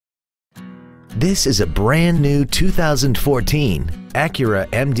This is a brand new 2014 Acura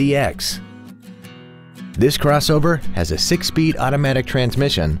MDX. This crossover has a 6-speed automatic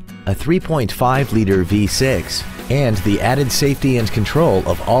transmission, a 3.5-liter V6, and the added safety and control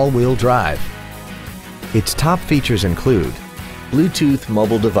of all-wheel drive. Its top features include Bluetooth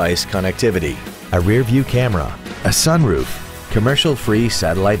mobile device connectivity, a rear-view camera, a sunroof, commercial-free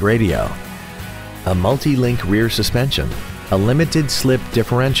satellite radio, a multi-link rear suspension, a limited slip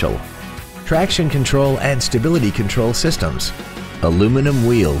differential, traction control and stability control systems, aluminum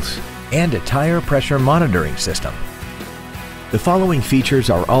wheels, and a tire pressure monitoring system. The following features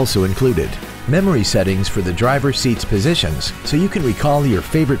are also included: memory settings for the driver's seat's positions so you can recall your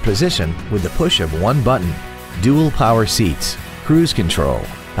favorite position with the push of one button, dual power seats, cruise control,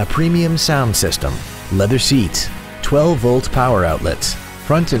 a premium sound system, leather seats, 12-volt power outlets,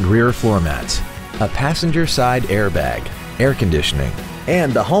 front and rear floor mats, a passenger side airbag, air conditioning,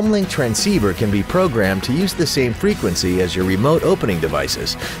 and the HomeLink transceiver can be programmed to use the same frequency as your remote opening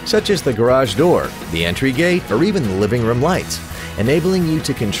devices, such as the garage door, the entry gate, or even the living room lights, enabling you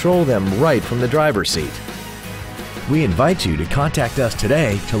to control them right from the driver's seat. We invite you to contact us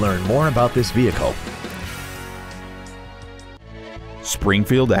today to learn more about this vehicle.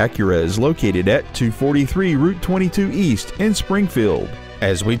 Springfield Acura is located at 243 Route 22 East in Springfield.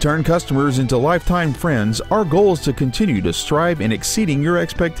 As we turn customers into lifetime friends, our goal is to continue to strive in exceeding your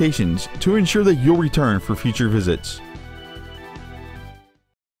expectations to ensure that you'll return for future visits.